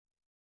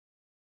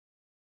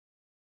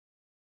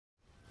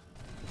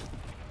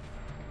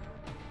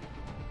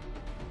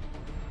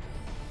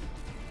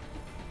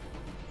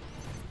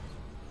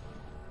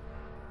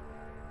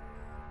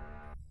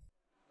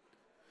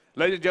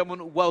Ladies and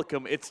gentlemen,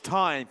 welcome. It's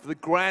time for the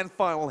grand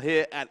final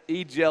here at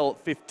EGL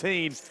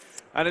 15.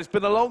 And it's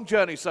been a long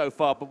journey so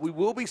far, but we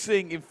will be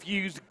seeing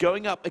Infused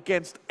going up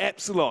against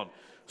Epsilon.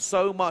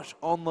 So much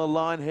on the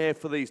line here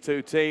for these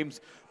two teams.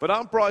 But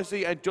I'm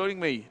Brycey, and joining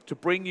me to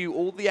bring you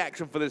all the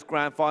action for this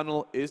grand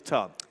final is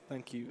Ton.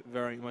 Thank you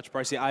very much,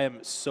 Brycey. I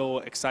am so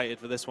excited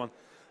for this one.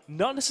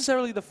 Not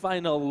necessarily the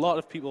final a lot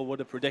of people would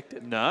have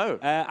predicted. No.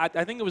 I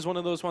think it was one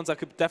of those ones that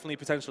could definitely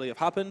potentially have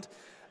happened,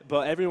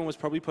 but everyone was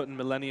probably putting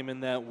Millennium in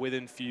there with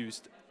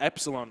Infused.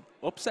 Epsilon,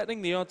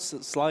 upsetting the odds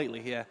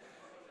slightly here.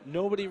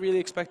 Nobody really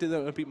expected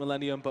them to beat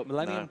Millennium, but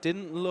Millennium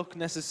didn't look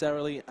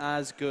necessarily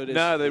as good as...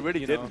 No, they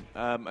really didn't.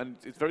 And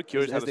it's very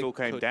curious how this all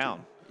came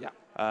down. Yeah.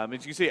 As you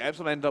can see,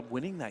 Epsilon ended up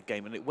winning that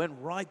game, and it went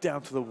right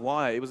down to the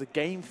wire. It was a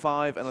game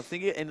 5, and I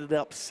think it ended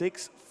up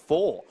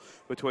 6-4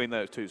 between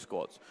those two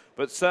squads.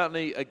 But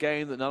certainly a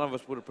game that none of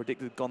us would have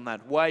predicted had gone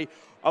that way.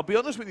 I'll be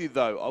honest with you,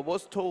 though. I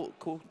was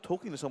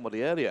talking to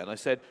somebody earlier, and I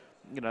said,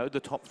 you know, the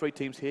top 3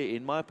 teams here,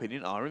 in my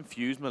opinion, are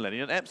Infused,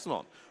 Millennium, and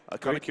Epsilon. I'm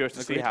kind of curious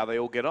to see how they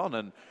all get on.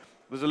 And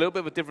there's a little bit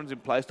of a difference in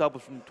playstyle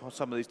from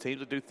some of these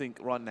teams. I do think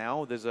right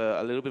now there's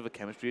a little bit of a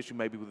chemistry issue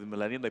maybe with the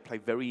Millennium. They play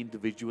very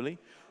individually.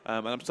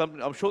 And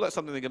I'm sure that's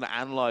something they're going to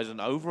analyze and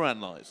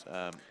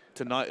overanalyze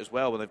tonight as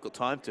well when they've got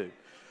time to.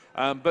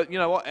 But you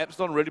know what?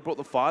 Epsilon really brought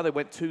the fire. They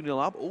went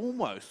 2-0 up,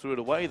 almost threw it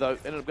away, though.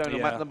 Ended up going to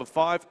map number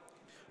 5.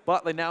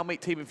 But they now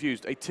meet Team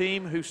Infused, a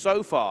team who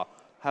so far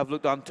have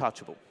looked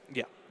untouchable.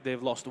 Yeah,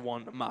 they've lost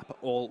one map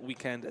all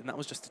weekend, and that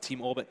was just a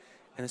Team Orbit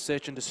and a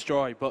Search and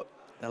Destroy. But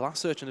the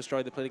last Search and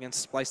Destroy they played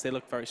against Splice, they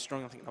looked very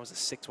strong. I think that was a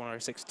 6-1 or a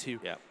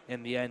 6-2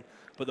 in the end.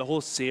 But the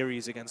whole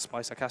series against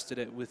Splice, I casted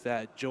it with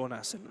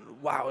Jonas, and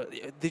wow,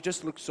 they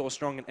just look so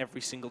strong in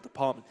every single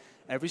department.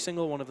 Every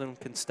single one of them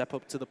can step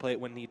up to the plate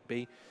when need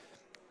be.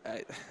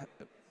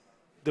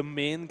 The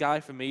main guy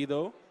for me,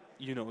 though,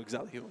 you know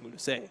exactly who I'm going to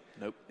say.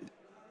 Nope.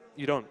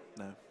 You don't?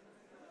 No.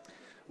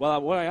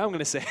 Well, what I am going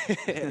to say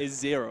is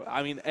Zero.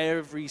 I mean,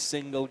 every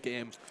single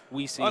game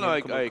we see him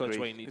come up clutch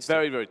where he needs to.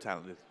 Very, very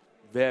talented.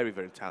 Very,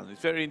 very talented.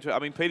 It's very interesting. I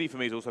mean, PD for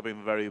me has also been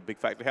a very big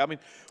factor here. I mean,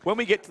 when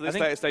we get to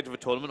this stage of a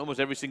tournament, almost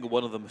every single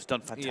one of them has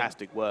done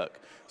fantastic work.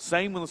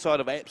 Same on the side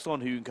of Epsilon,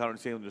 who you can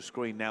currently see on the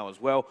screen now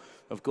as well.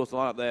 Of course, the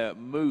lineup there,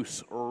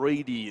 Moose,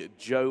 Reedy,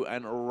 Joe,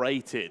 and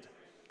Rated.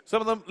 Some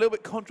of them a little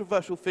bit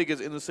controversial figures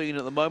in the scene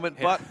at the moment,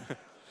 but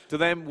to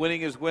them,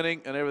 winning is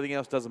winning, and everything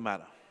else doesn't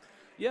matter.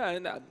 Yeah,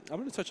 and I'm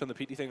going to touch on the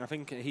PT thing. I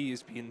think he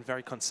has been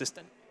very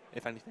consistent,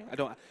 if anything.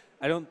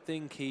 I don't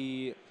think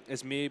he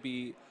has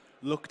maybe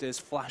looked as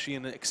flashy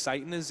and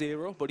exciting as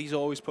Zero, but he's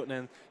always putting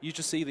in. You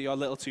just see the odd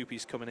little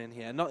two-piece coming in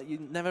here. You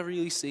never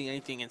really see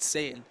anything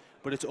insane,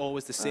 but it's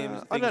always the same.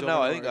 I don't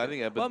know. I think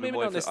Urban's well, been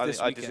more.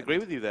 I disagree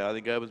with you there. I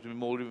think Urban's been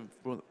more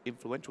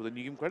influential than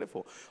you give him credit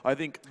for. I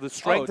think the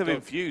strength of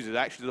Infused is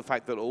actually the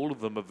fact that all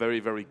of them are very,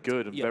 very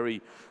good and very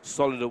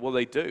solid at what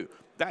they do.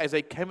 That is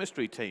a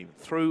chemistry team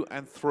through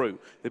and through.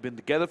 They've been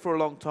together for a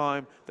long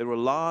time. They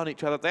rely on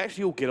each other. They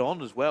actually all get on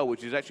as well,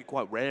 which is actually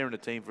quite rare in a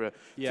team for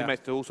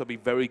teammates to also be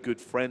very good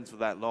friends for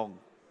that long.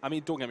 I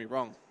mean, don't get me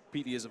wrong.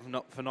 PT is a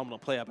phenomenal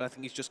player, but I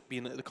think he's just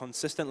been at the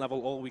consistent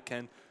level all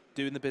weekend,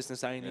 doing the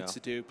business that he needs to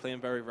do, playing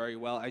very, very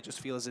well. I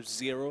just feel as if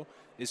Zero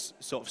is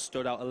sort of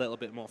stood out a little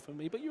bit more for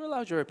me. But you're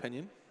allowed your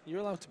opinion.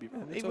 You're allowed to be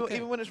wrong.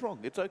 Even when it's wrong,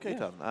 it's okay,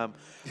 Tom.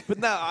 But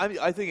no,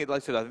 I think,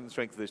 like I said, I think the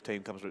strength of this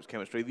team comes from its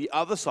chemistry. The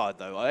other side,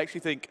 though, I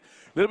actually think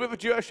a little bit of a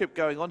duo-ship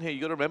going on here.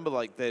 You got to remember,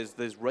 like,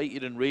 there's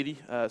Rated and Reedy.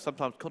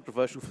 Sometimes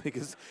controversial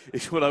figures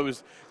is what I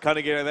was kind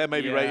of getting there.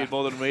 Maybe Rated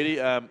more than Reedy.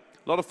 A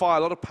lot of fire,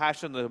 a lot of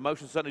passion. The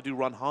emotions certainly do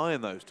run high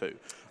in those two.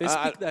 They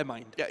speak their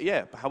mind.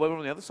 Yeah. However,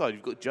 on the other side,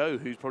 you've got Joe,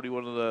 who's probably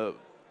one of the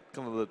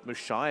kind of the most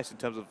shyest in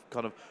terms of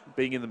kind of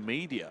being in the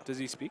media. Does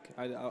he speak?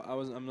 I'm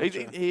not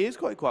sure. He is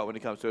quite quiet when it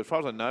comes to it. As far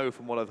as I know,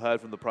 from what I've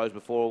heard from the pros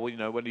before, you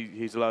know, when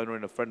he's alone or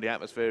in a friendly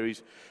atmosphere,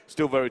 he's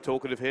still very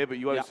talkative here, but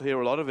you always hear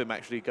a lot of him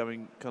actually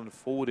going kind of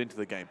forward into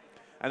the game.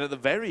 And at the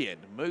very end,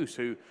 Moose,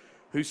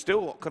 who's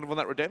still kind of on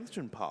that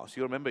redemption path.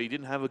 You remember, he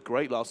didn't have a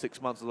great last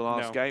 6 months of the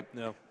last game.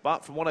 No.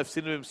 But from what I've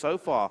seen of him so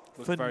far,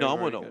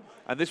 phenomenal. Very, very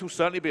and this will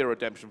certainly be a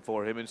redemption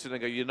for him. And sitting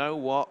there go, you know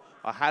what?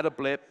 I had a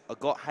blip. I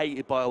got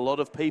hated by a lot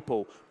of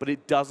people, but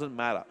it doesn't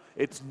matter.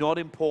 It's not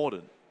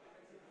important.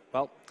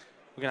 Well,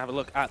 we're going to have a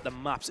look at the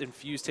maps.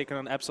 Infused taking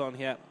on Epsilon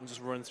here. We'll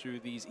just run through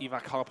these.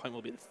 Evac Hardpoint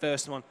will be the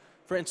first one.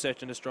 For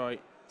Search and Destroy,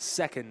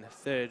 second,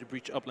 third,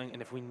 Breach Uplink.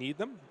 And if we need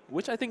them,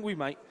 which I think we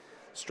might,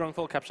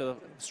 Stronghold capture the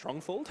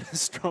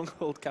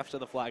Stronghold capture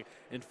the flag,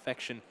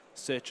 Infection,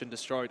 Search and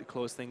Destroy to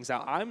close things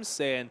out. I'm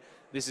saying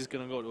this is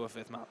going to go to a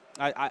 5th map.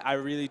 I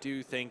really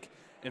do think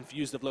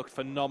Infused have looked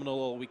phenomenal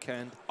all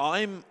weekend.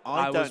 I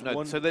don't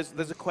know. So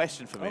there's a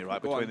question for me,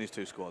 right, between these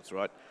two squads,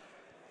 right?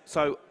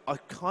 So I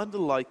kind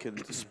of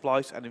liken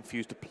Splice and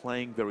Infused to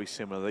playing very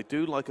similar. They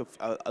do like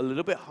a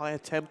little bit higher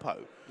tempo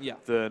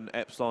than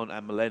Epsilon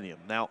and Millennium.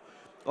 Now,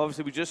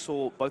 obviously, we just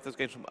saw both those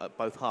games from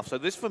both halves. So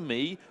this, for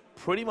me,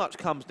 pretty much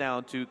comes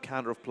down to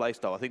counter of play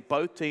style. I think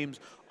both teams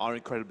are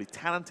incredibly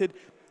talented.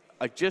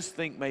 I just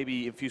think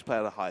maybe Infused play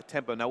at a higher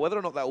tempo. Now, whether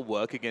or not that will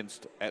work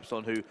against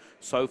Epsilon, who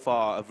so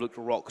far have looked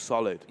rock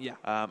solid, Yeah.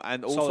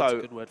 and Solid's a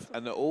also good word.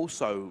 and they're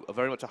also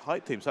very much a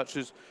hype team, such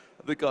as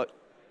the guy,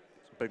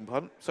 beg your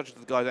pardon, such as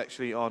the guys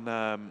actually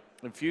on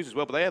Infused as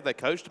well. But they have their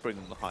coach to bring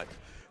them the hype.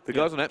 The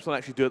guys on Epsilon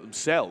actually do it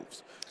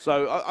themselves.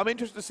 So I'm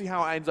interested to see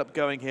how it ends up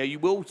going here. You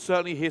will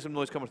certainly hear some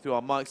noise coming through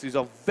our mics. These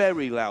are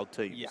very loud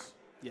teams.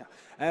 Yeah,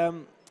 yeah.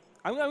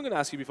 I'm going to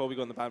ask you before we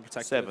go on the ban and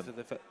protect. 7.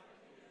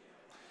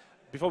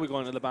 Before we go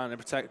on to the ban and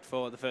protect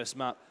for the first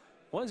map,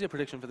 what is your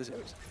prediction for the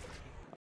series?